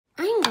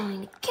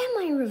going to get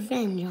my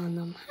revenge on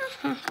them. Ha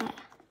ha ha.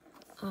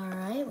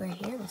 Alright, we're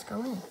here. Let's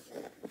go in.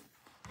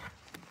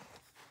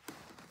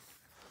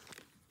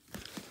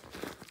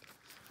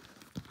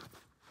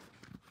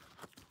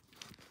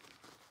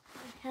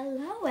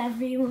 Hello,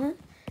 everyone.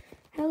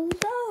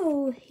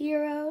 Hello,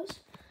 heroes.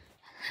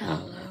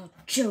 Hello,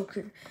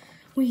 Joker.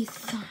 We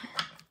thought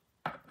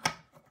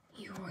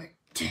you were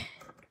dead.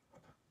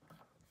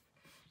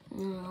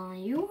 Well,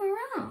 you were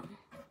wrong.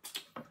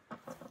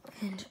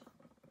 And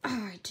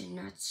I did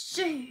not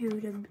say you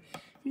to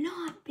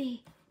not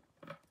be.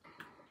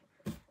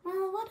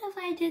 Well, what if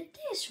I did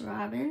this,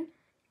 Robin?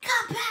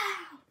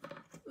 Kapow!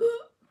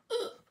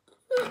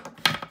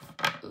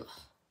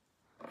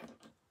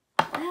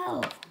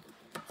 Well,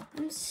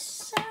 I'm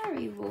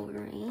sorry,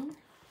 Wolverine.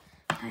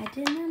 I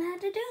did not have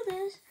to do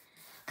this.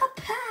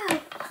 Kapow!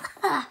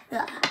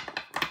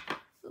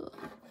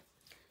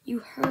 You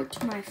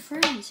hurt my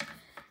friends.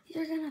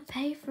 You're gonna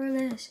pay for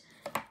this,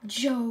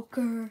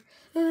 Joker.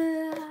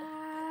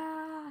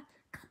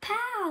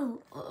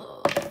 Kapow!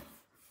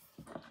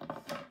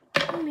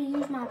 Let me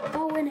use my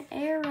bow and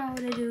arrow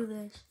to do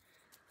this.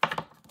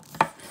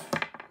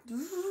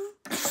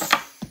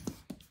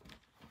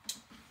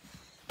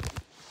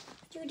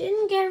 You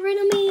didn't get rid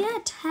of me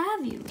yet,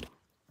 have you?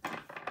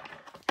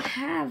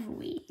 Have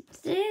we?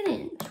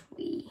 Didn't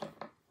we?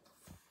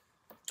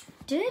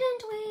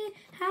 Didn't we?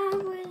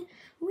 Have we?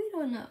 We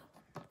don't know.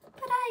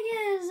 But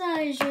I guess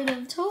I should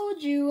have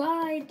told you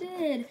I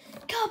did.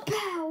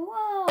 Kapow!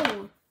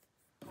 Whoa!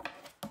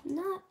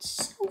 Not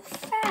so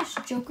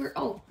fast, Joker.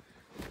 Oh.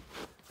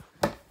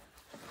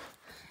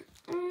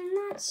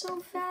 Not so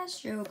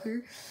fast,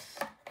 Joker.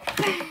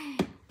 Bang!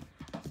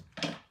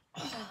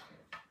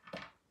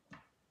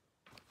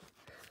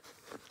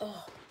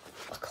 Oh,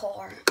 a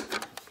car.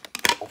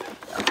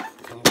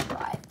 Let me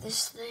drive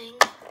this thing.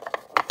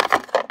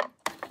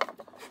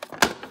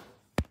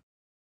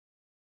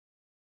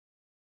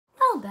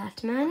 Well,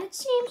 Batman, it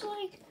seems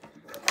like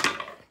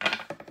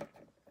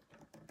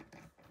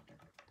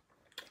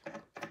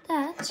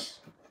that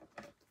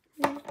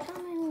you're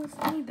coming with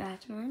me,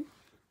 Batman.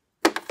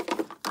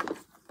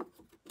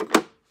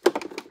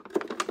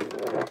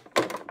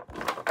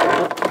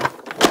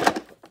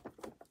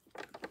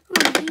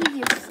 Leave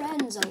your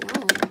friends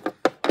alone.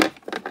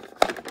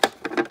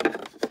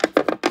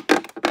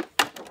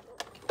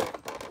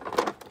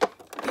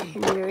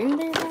 And you're in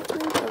there,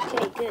 Batman?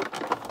 Okay, good.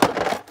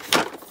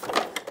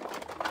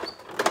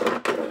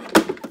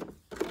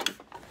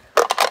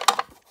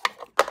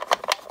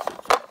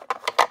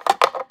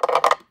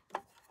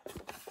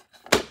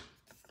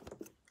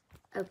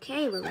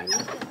 Okay, we're ready to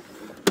go.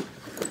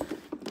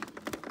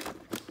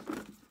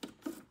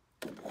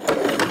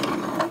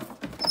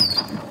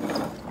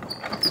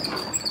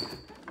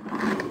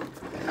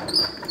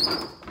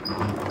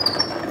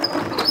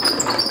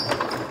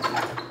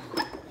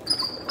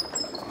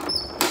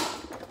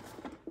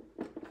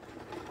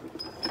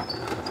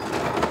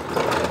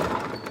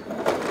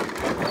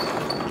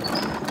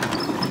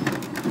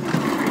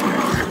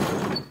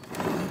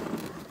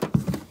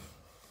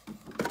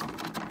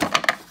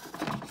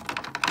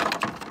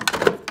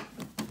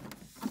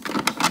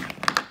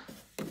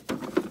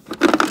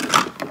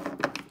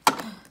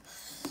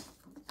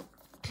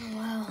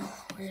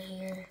 We're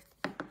here.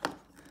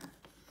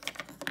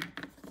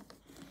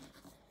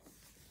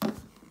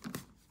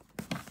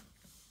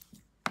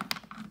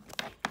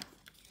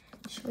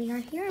 So we are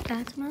here,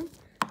 Batman.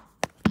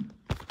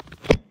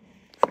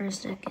 For a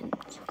second.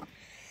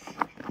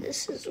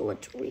 This is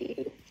what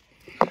we...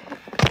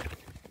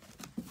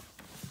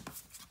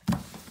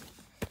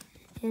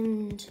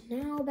 And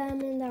now,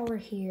 Batman, that we're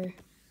here,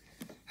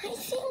 I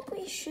think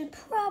we should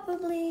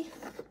probably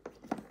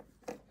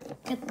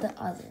get the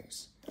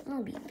others.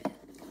 I'll be back.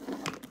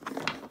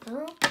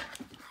 Oh,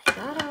 I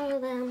got all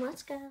of them.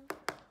 Let's go.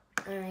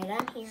 All right,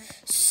 I'm here.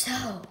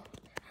 So,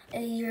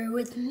 you're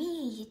with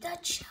me, the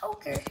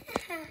Joker.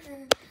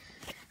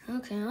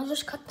 Okay, I'll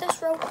just cut this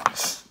rope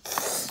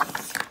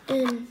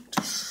and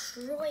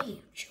destroy you,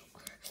 Joker.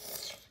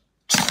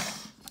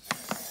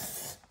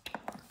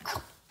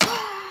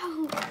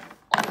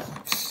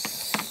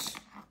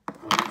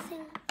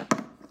 Nothing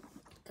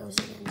goes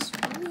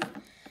against me.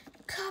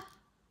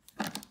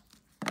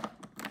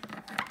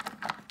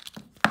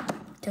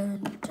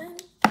 Dun, dun.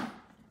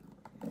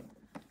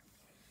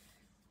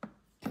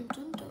 Dun,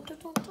 dun, dun, dun,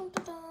 dun, dun, dun,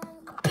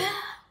 dun.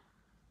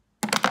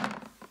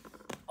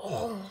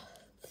 Oh.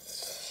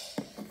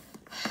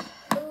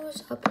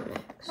 Who's up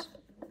next?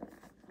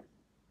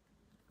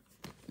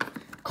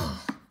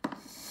 Oh.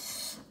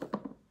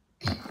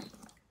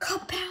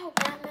 Kapow,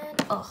 Batman.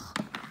 Oh.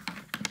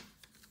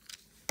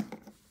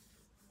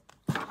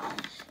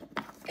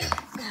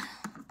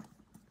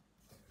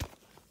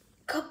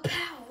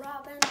 Kapow,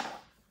 Robin.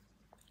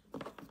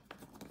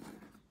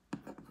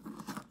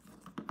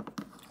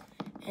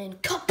 And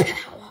kapow,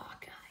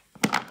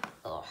 Hawkeye.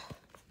 Oh.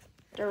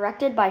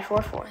 Directed by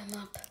 4-4. I'm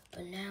up,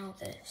 but now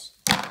this.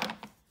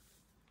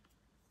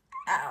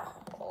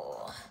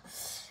 Ow.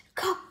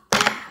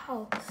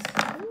 Kapow.